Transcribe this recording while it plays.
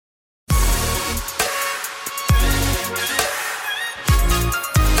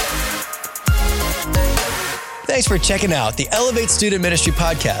Thanks for checking out the Elevate Student Ministry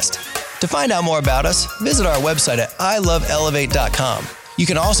podcast. To find out more about us, visit our website at iloveelevate.com. You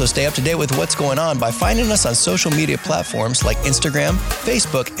can also stay up to date with what's going on by finding us on social media platforms like Instagram,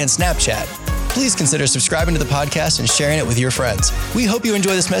 Facebook, and Snapchat. Please consider subscribing to the podcast and sharing it with your friends. We hope you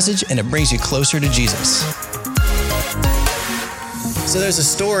enjoy this message and it brings you closer to Jesus. So there's a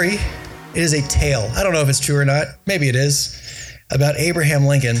story. It is a tale. I don't know if it's true or not. Maybe it is. About Abraham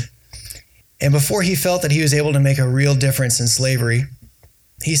Lincoln. And before he felt that he was able to make a real difference in slavery,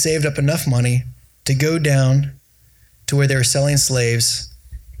 he saved up enough money to go down to where they were selling slaves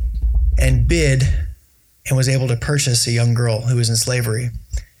and bid and was able to purchase a young girl who was in slavery.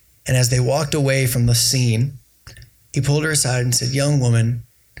 And as they walked away from the scene, he pulled her aside and said, "Young woman,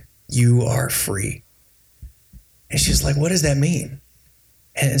 you are free." And she's like, "What does that mean?"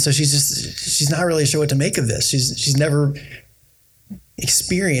 And so she's not really sure what to make of this. She's never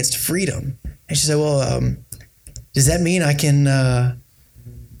experienced freedom. And she said, "Well, does that mean I can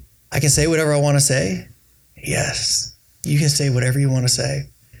say whatever I want to say?" "Yes, you can say whatever you want to say."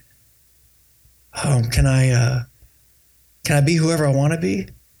 Can I be whoever I want to be?"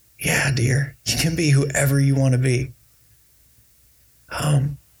 "Yeah, dear, you can be whoever you want to be."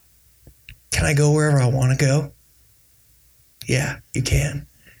 "Can I go wherever I want to go?" "Yeah, you can."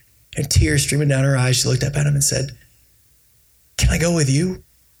 And tears streaming down her eyes, she looked up at him and said, "Can I go with you?"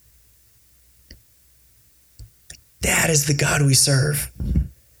 That is the God we serve.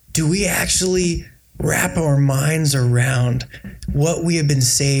 Do we actually wrap our minds around what we have been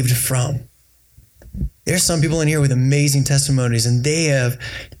saved from? There's some people in here with amazing testimonies, and they have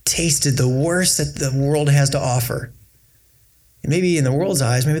tasted the worst that the world has to offer. And maybe in the world's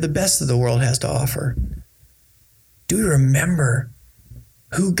eyes, maybe the best that the world has to offer. Do we remember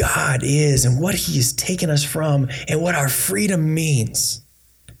who God is and what he has taken us from and what our freedom means?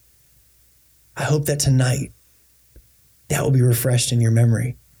 I hope that tonight that will be refreshed in your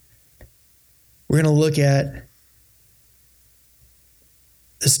memory. We're going to look at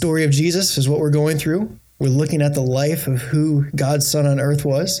the story of Jesus is what we're going through. We're looking at the life of who God's son on earth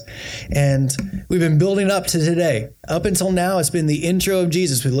was. And we've been building up to today. Up until now, it's been the intro of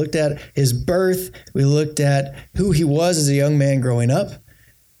Jesus. We looked at his birth. We looked at who he was as a young man growing up.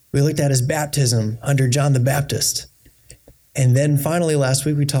 We looked at his baptism under John the Baptist. And then finally, last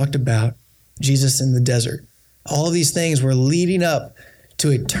week, we talked about Jesus in the desert. All of these things were leading up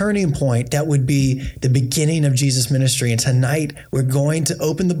to a turning point that would be the beginning of Jesus' ministry. And tonight, we're going to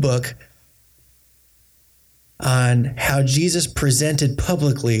open the book on how Jesus presented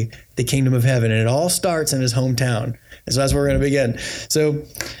publicly the kingdom of heaven. And it all starts in his hometown. And so that's where we're going to begin. So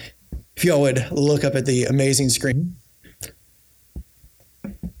if y'all would look up at the amazing screen.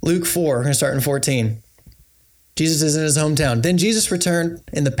 Luke 4, we're going to start in 14. Jesus is in his hometown. Then Jesus returned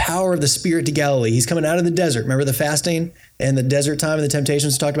in the power of the Spirit to Galilee. He's coming out of the desert. Remember the fasting and the desert time and the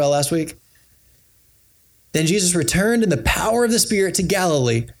temptations we talked about last week? Then Jesus returned in the power of the Spirit to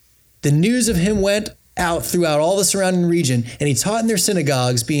Galilee. The news of him went out throughout all the surrounding region, and he taught in their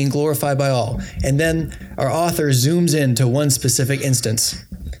synagogues, being glorified by all. And then our author zooms in to one specific instance.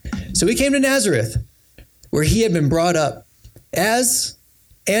 So he came to Nazareth, where he had been brought up.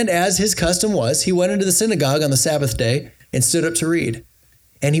 As his custom was, he went into the synagogue on the Sabbath day and stood up to read.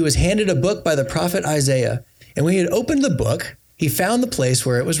 And he was handed a book by the prophet Isaiah. And when he had opened the book, he found the place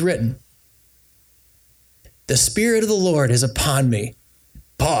where it was written, "The Spirit of the Lord is upon me."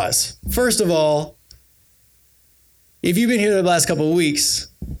 Pause. First of all, if you've been here the last couple of weeks,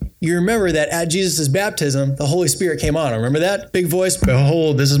 you remember that at Jesus' baptism, the Holy Spirit came on him. Remember that? Big voice,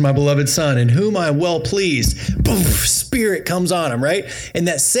 "Behold, this is my beloved Son, in whom I am well pleased." Boom, Spirit comes on him, right? And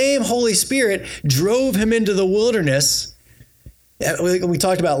that same Holy Spirit drove him into the wilderness, we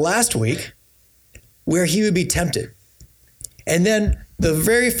talked about last week, where he would be tempted. And then the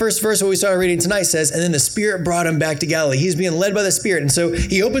very first verse that we started reading tonight says, and then the Spirit brought him back to Galilee. He's being led by the Spirit. And so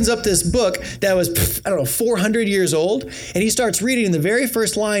he opens up this book that was, 400 years old. And he starts reading. And the very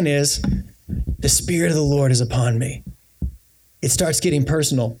first line is, "The Spirit of the Lord is upon me." It starts getting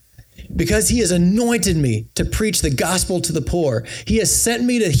personal. "Because he has anointed me to preach the gospel to the poor. He has sent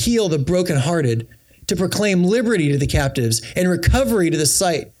me to heal the brokenhearted, to proclaim liberty to the captives and recovery to the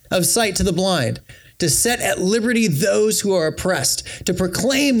sight to the blind, to set at liberty those who are oppressed, to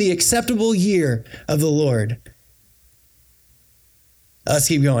proclaim the acceptable year of the Lord." Let's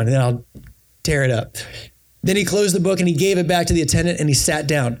keep going, and then I'll tear it up. Then he closed the book and he gave it back to the attendant and he sat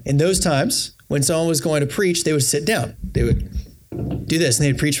down. In those times, when someone was going to preach, they would sit down. They would do this and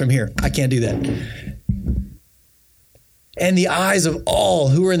they'd preach from here. I can't do that. And the eyes of all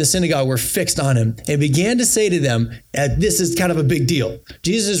who were in the synagogue were fixed on him, and began to say to them, this is kind of a big deal.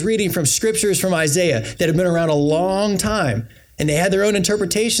 Jesus is reading from scriptures from Isaiah that have been around a long time, and they had their own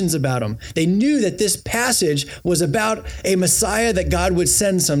interpretations about them. They knew that this passage was about a Messiah that God would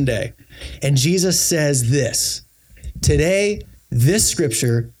send someday. And Jesus says this, today, this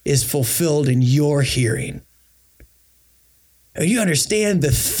scripture is fulfilled in your hearing. You understand the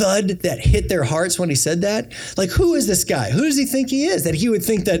thud that hit their hearts when he said that? Like, who is this guy? Who does he think he is? That he would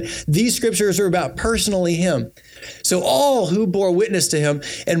think that these scriptures are about personally him. So all who bore witness to him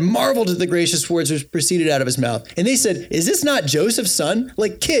and marveled at the gracious words which proceeded out of his mouth. And they said, is this not Joseph's son?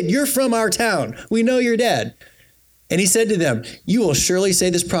 Like, kid, you're from our town. We know your dad. And he said to them, you will surely say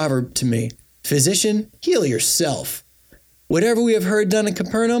this proverb to me, physician, heal yourself. Whatever we have heard done in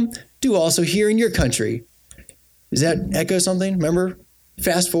Capernaum, do also here in your country. Does that echo something? Remember?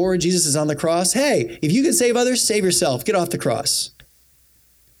 Fast forward, Jesus is on the cross. Hey, if you can save others, save yourself. Get off the cross.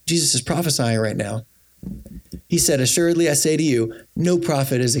 Jesus is prophesying right now. He said, assuredly, I say to you, no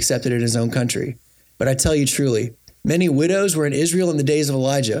prophet is accepted in his own country. But I tell you truly, many widows were in Israel in the days of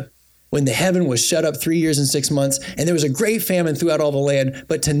Elijah, when the heaven was shut up 3 years and 6 months, and there was a great famine throughout all the land,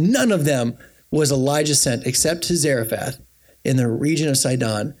 but to none of them was Elijah sent, except to Zarephath in the region of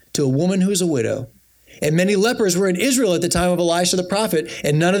Sidon, to a woman who was a widow. And many lepers were in Israel at the time of Elisha the prophet,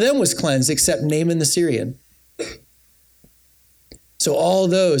 and none of them was cleansed except Naaman the Syrian. So all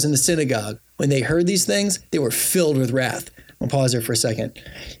those in the synagogue, when they heard these things, they were filled with wrath. I'll pause there for a second.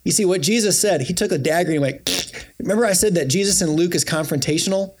 You see, what Jesus said, he took a dagger and he went, remember I said that Jesus in Luke is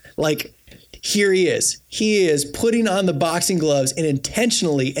confrontational? Like, here he is. He is putting on the boxing gloves and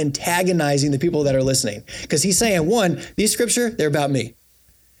intentionally antagonizing the people that are listening. Because he's saying, one, these scripture, they're about me.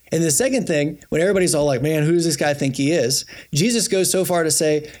 And the second thing, when everybody's all like, man, who does this guy think he is? Jesus goes so far to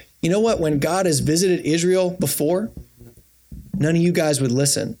say, you know what? When God has visited Israel before, none of you guys would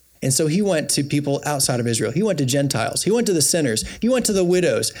listen. And so he went to people outside of Israel. He went to Gentiles. He went to the sinners. He went to the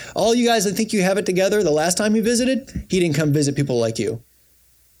widows. All you guys that think you have it together, the last time he visited, he didn't come visit people like you.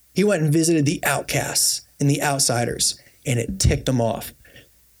 He went and visited the outcasts and the outsiders, and it ticked them off.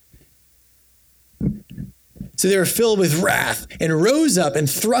 So they were filled with wrath and rose up and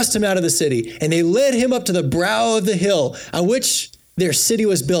thrust him out of the city. And they led him up to the brow of the hill on which their city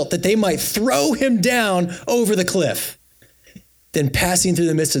was built, that they might throw him down over the cliff. Then passing through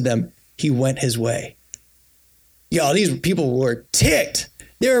the midst of them, he went his way. Y'all, these people were ticked.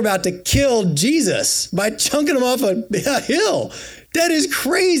 They were about to kill Jesus by chunking him off a hill. That is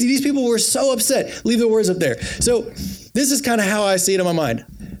crazy. These people were so upset. Leave the words up there. So this is kind of how I see it in my mind.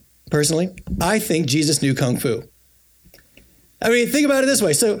 Personally, I think Jesus knew Kung Fu. I mean, think about it this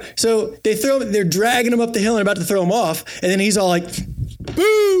way. So they're dragging him up the hill and about to throw him off. And then he's all like,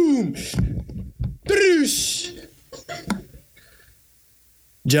 boom,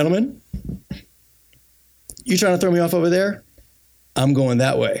 gentlemen, you trying to throw me off over there? I'm going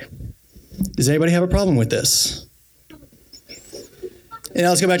that way. Does anybody have a problem with this? And now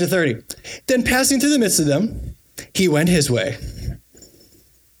let's go back to 30. Then passing through the midst of them, he went his way.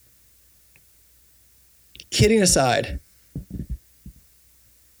 Kidding aside,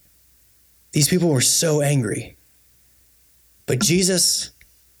 these people were so angry. But Jesus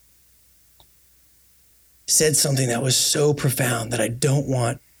said something that was so profound that I don't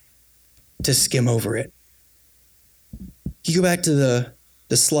want to skim over it. You go back to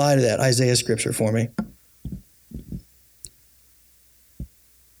the slide of that Isaiah scripture for me.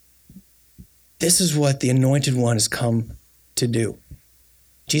 This is what the Anointed One has come to do.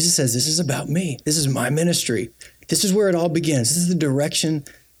 Jesus says, this is about me. This is my ministry. This is where it all begins. This is the direction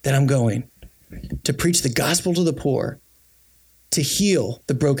that I'm going. To preach the gospel to the poor, to heal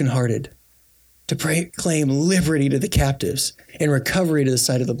the brokenhearted, to proclaim liberty to the captives and recovery to the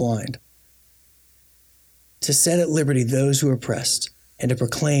sight of the blind, to set at liberty those who are oppressed, and to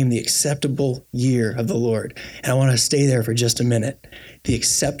proclaim the acceptable year of the Lord. And I want to stay there for just a minute. The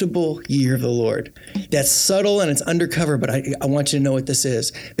acceptable year of the Lord. That's subtle and it's undercover, but I want you to know what this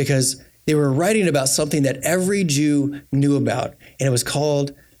is, because they were writing about something that every Jew knew about, and it was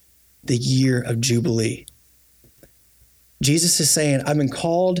called the year of Jubilee. Jesus is saying, I've been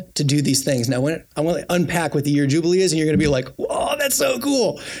called to do these things. Now, I want to unpack what the year of Jubilee is, and you're going to be like, whoa, that's so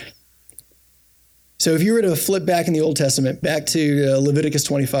cool. So if you were to flip back in the Old Testament, back to Leviticus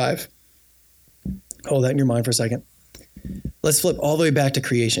 25, hold that in your mind for a second. Let's flip all the way back to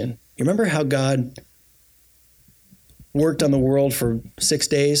creation. You remember how God worked on the world for 6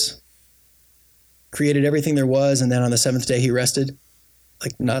 days, created everything there was, and then on the seventh day he rested?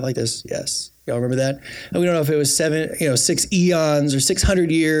 Like, not like this, yes. Y'all remember that? And we don't know if it was 6 eons or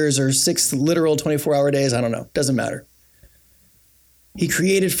 600 years or 6 literal 24-hour days. I don't know. Doesn't matter. He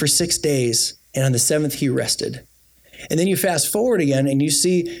created for 6 days, and on the seventh he rested. And then you fast forward again and you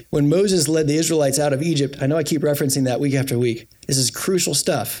see when Moses led the Israelites out of Egypt. I know I keep referencing that week after week. This is crucial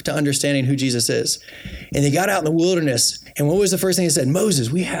stuff to understanding who Jesus is. And they got out in the wilderness. And what was the first thing he said? Moses,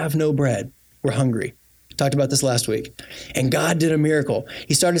 we have no bread. We're hungry. Talked about this last week. And God did a miracle.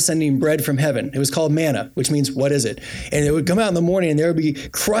 He started sending bread from heaven. It was called manna, which means what is it? And it would come out in the morning and there would be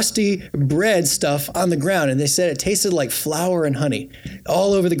crusty bread stuff on the ground. And they said it tasted like flour and honey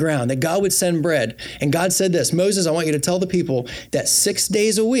all over the ground, that God would send bread. And God said this, Moses, I want you to tell the people that 6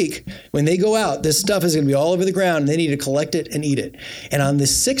 days a week, when they go out, this stuff is going to be all over the ground and they need to collect it and eat it. And on the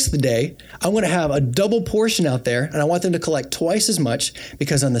sixth day, I'm going to have a double portion out there and I want them to collect twice as much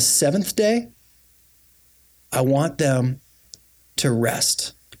because on the seventh day, I want them to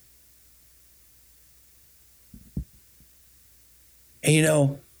rest. And you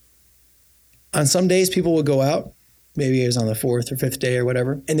know, on some days people will go out, maybe it was on the fourth or fifth day or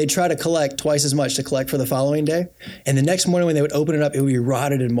whatever, and they try to collect twice as much to collect for the following day. And the next morning when they would open it up, it would be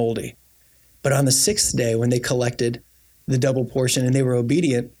rotted and moldy. But on the sixth day, when they collected the double portion and they were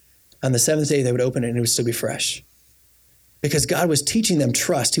obedient, on the seventh day they would open it and it would still be fresh. Because God was teaching them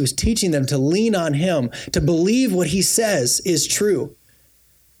trust. He was teaching them to lean on him, to believe what he says is true.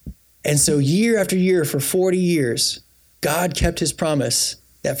 And so year after year, for 40 years, God kept his promise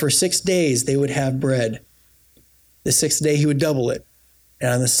that for 6 days they would have bread. The sixth day he would double it.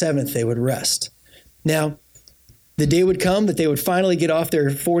 And on the seventh they would rest. Now, the day would come that they would finally get off their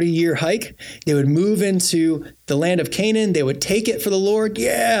 40-year hike. They would move into the land of Canaan. They would take it for the Lord.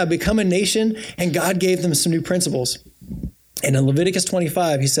 Yeah, become a nation. And God gave them some new principles. And in Leviticus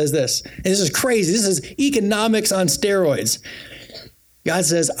 25, he says this, and this is crazy. This is economics on steroids. God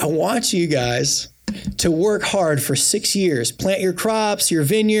says, I want you guys to work hard for 6 years. Plant your crops, your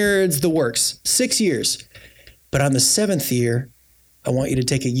vineyards, the works. 6 years. But on the seventh year, I want you to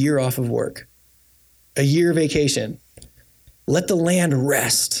take a year off of work. A year vacation. Let the land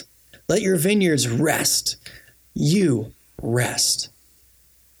rest. Let your vineyards rest. You rest.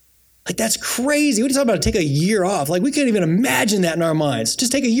 Like, that's crazy. What are you talking about? Take a year off. Like, we couldn't even imagine that in our minds.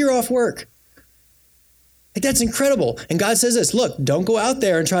 Just take a year off work. Like, that's incredible. And God says this, look, don't go out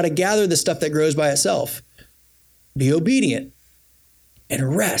there and try to gather the stuff that grows by itself. Be obedient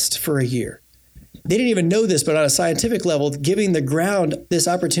and rest for a year. They didn't even know this, but on a scientific level, giving the ground this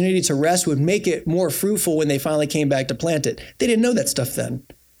opportunity to rest would make it more fruitful when they finally came back to plant it. They didn't know that stuff then.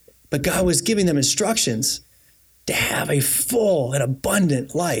 But God was giving them instructions to have a full and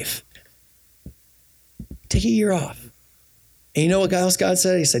abundant life. Take a year off. And you know what else God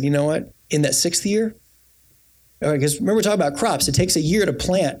said? He said, you know what? In that sixth year, because remember we're talking about crops. It takes a year to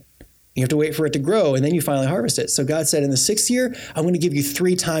plant. You have to wait for it to grow, and then you finally harvest it. So God said, in the sixth year, I'm going to give you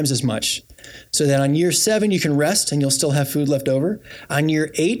 3 times as much. So that on year 7, you can rest and you'll still have food left over. On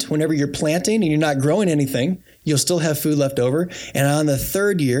year 8, whenever you're planting and you're not growing anything, you'll still have food left over. And on the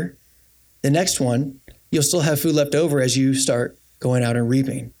 3rd year, the next one, you'll still have food left over as you start going out and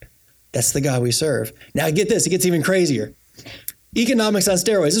reaping. That's the God we serve. Now get this, it gets even crazier. Economics on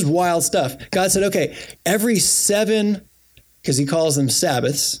steroids, this is wild stuff. God said, okay, every 7, because he calls them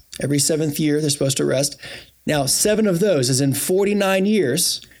Sabbaths, every 7th year they're supposed to rest. Now 7 of those is in 49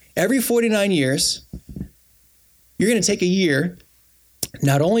 years. Every 49 years, you're going to take a year.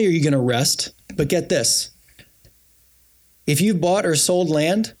 Not only are you going to rest, but get this. If you've bought or sold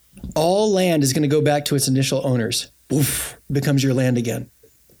land, all land is going to go back to its initial owners. Oof, it becomes your land again.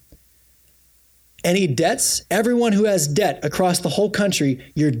 Any debts, everyone who has debt across the whole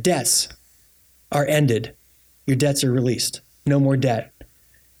country, your debts are ended. Your debts are released. No more debt.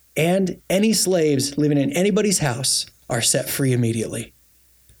 And any slaves living in anybody's house are set free immediately.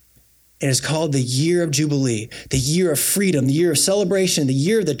 It is called the year of Jubilee, the year of freedom, the year of celebration, the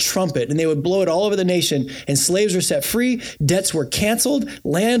year of the trumpet. And they would blow it all over the nation. And slaves were set free. Debts were canceled.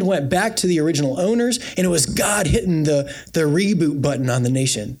 Land went back to the original owners. And it was God hitting the reboot button on the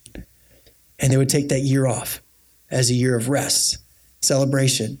nation. And they would take that year off as a year of rest,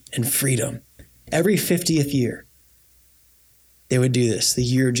 celebration, and freedom. Every 50th year, they would do this, the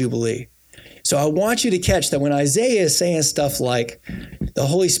year of Jubilee. So I want you to catch that when Isaiah is saying stuff like, the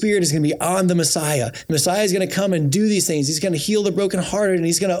Holy Spirit is going to be on the Messiah is going to come and do these things. He's going to heal the brokenhearted, and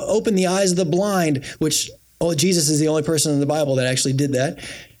he's going to open the eyes of the blind, which Jesus is the only person in the Bible that actually did that.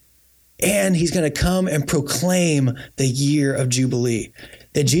 And he's going to come and proclaim the year of Jubilee.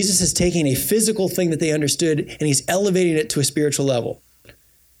 That Jesus is taking a physical thing that they understood and he's elevating it to a spiritual level.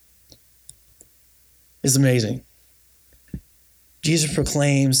 It's amazing. Jesus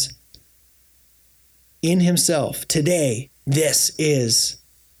proclaims in himself, today, this is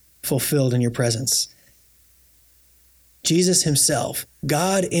fulfilled in your presence. Jesus himself,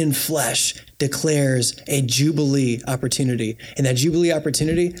 God in flesh, declares a Jubilee opportunity. And that Jubilee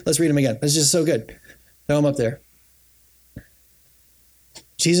opportunity, let's read them again. It's just so good. Throw them up there.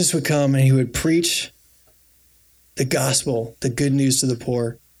 Jesus would come and he would preach the gospel, the good news to the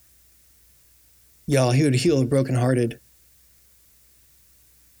poor. Y'all, he would heal the brokenhearted.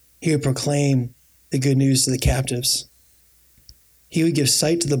 He would proclaim the good news to the captives. He would give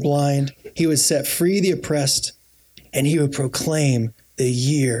sight to the blind. He would set free the oppressed. And he would proclaim the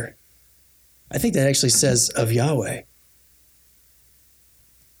year. I think that actually says of Yahweh.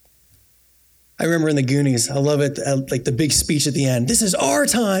 I remember in the Goonies, I love it, like the big speech at the end. This is our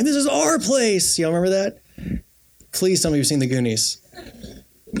time. This is our place. Y'all remember that? Please tell me you've seen the Goonies.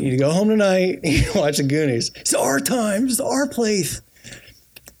 You need to go home tonight and watch the Goonies. It's our time. It's our place.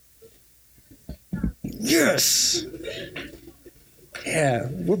 Yes. Yeah,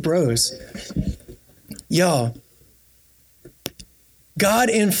 we're bros. Y'all, God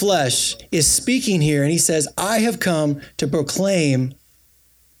in flesh is speaking here, and he says, I have come to proclaim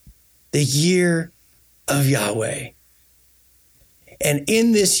the year of Yahweh. And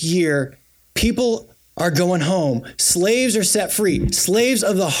in this year, people are going home. Slaves are set free. Slaves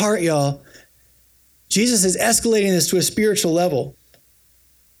of the heart, y'all. Jesus is escalating this to a spiritual level.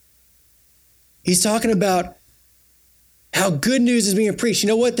 He's talking about how good news is being preached. You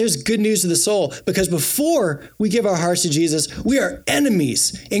know what? There's good news to the soul, because before we give our hearts to Jesus, we are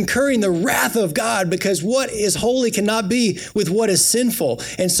enemies, incurring the wrath of God, because what is holy cannot be with what is sinful.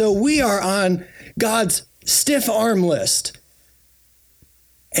 And so we are on God's stiff arm list.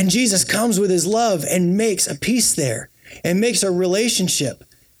 And Jesus comes with his love and makes a peace there and makes a relationship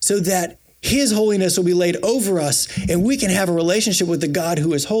so that his holiness will be laid over us and we can have a relationship with the God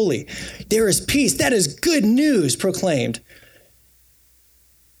who is holy. There is peace. That is good news proclaimed.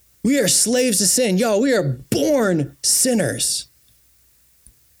 We are slaves to sin. Y'all, we are born sinners.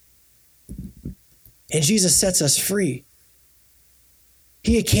 And Jesus sets us free.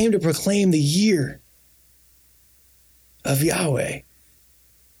 He came to proclaim the year of Yahweh.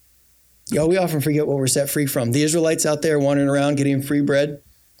 Y'all, we often forget what we're set free from. The Israelites out there wandering around getting free bread.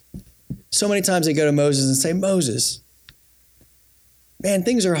 So many times they go to Moses and say, Moses, man,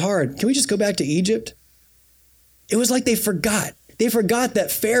 things are hard. Can we just go back to Egypt? It was like they forgot. They forgot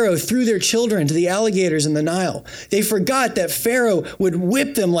that Pharaoh threw their children to the alligators in the Nile. They forgot that Pharaoh would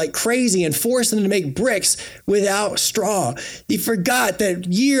whip them like crazy and force them to make bricks without straw. They forgot that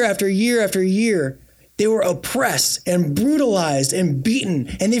year after year after year, they were oppressed and brutalized and beaten.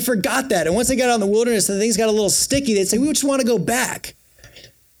 And they forgot that. And once they got out in the wilderness and things got a little sticky, they'd say, we just want to go back.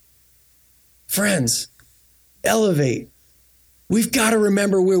 Friends, elevate. We've got to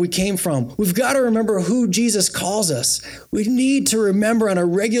remember where we came from. We've got to remember who Jesus calls us. We need to remember on a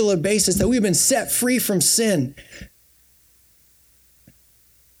regular basis that we've been set free from sin.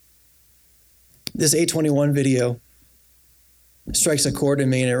 This 821 video strikes a chord in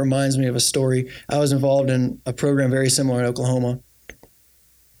me, and it reminds me of a story. I was involved in a program very similar in Oklahoma.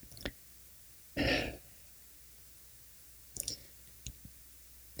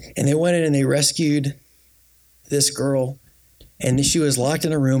 And they went in and they rescued this girl. And she was locked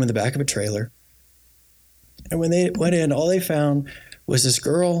in a room in the back of a trailer. And when they went in, all they found was this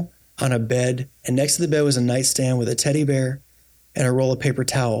girl on a bed. And next to the bed was a nightstand with a teddy bear and a roll of paper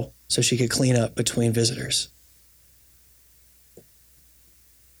towel so she could clean up between visitors.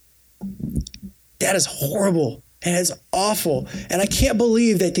 That is horrible. And it's awful. And I can't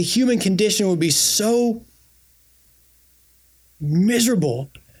believe that the human condition would be so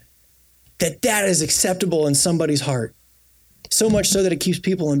miserable that that is acceptable in somebody's heart. So much so that it keeps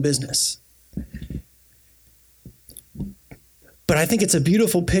people in business. But I think it's a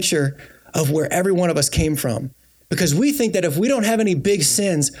beautiful picture of where every one of us came from. Because we think that if we don't have any big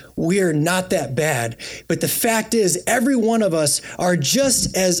sins, we're not that bad. But the fact is, every one of us are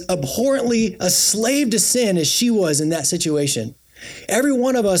just as abhorrently a slave to sin as she was in that situation. Every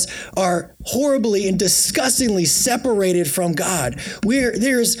one of us are horribly and disgustingly separated from God.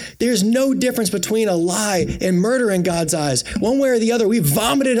 There's no difference between a lie and murder in God's eyes. One way or the other, we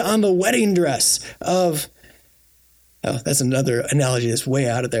vomited on the wedding dress of, that's another analogy that's way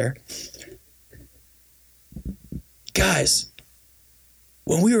out of there. Guys,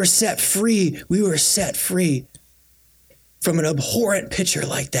 when we were set free from an abhorrent picture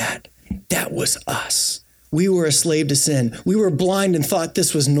like that. That was us. We were a slave to sin. We were blind and thought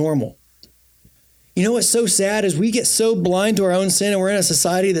this was normal. You know what's so sad is we get so blind to our own sin, and we're in a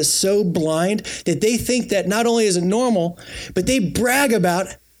society that's so blind that they think that not only is it normal, but they brag about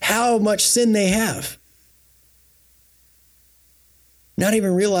how much sin they have. Not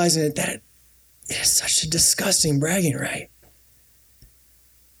even realizing that It is such a disgusting bragging right.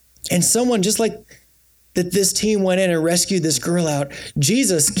 And someone just like that this team went in and rescued this girl out,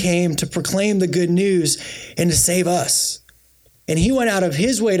 Jesus came to proclaim the good news and to save us. And he went out of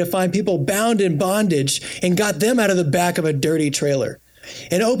his way to find people bound in bondage and got them out of the back of a dirty trailer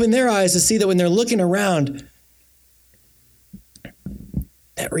and opened their eyes to see that when they're looking around,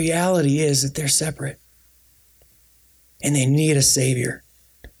 that reality is that they're separate and they need a savior.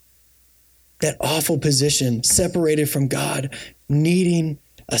 That awful position, separated from God, needing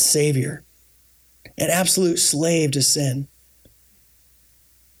a savior, an absolute slave to sin.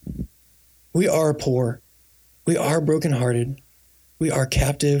 We are poor. We are brokenhearted. We are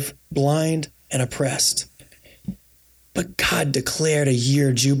captive, blind, and oppressed. But God declared a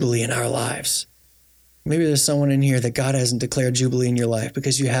year jubilee in our lives. Maybe there's someone in here that God hasn't declared jubilee in your life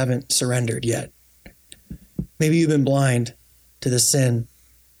because you haven't surrendered yet. Maybe you've been blind to the sin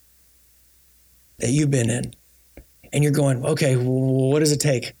that you've been in. And you're going, okay, what does it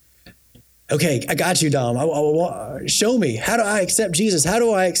take? Okay, I got you, Dom. Show me. How do I accept Jesus? How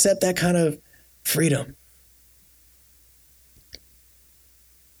do I accept that kind of freedom?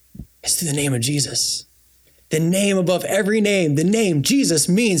 It's through the name of Jesus. The name above every name. The name Jesus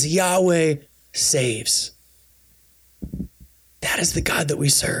means Yahweh saves. That is the God that we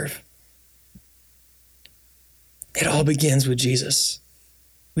serve. It all begins with Jesus.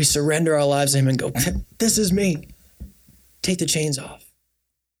 We surrender our lives to him and go, this is me. Take the chains off.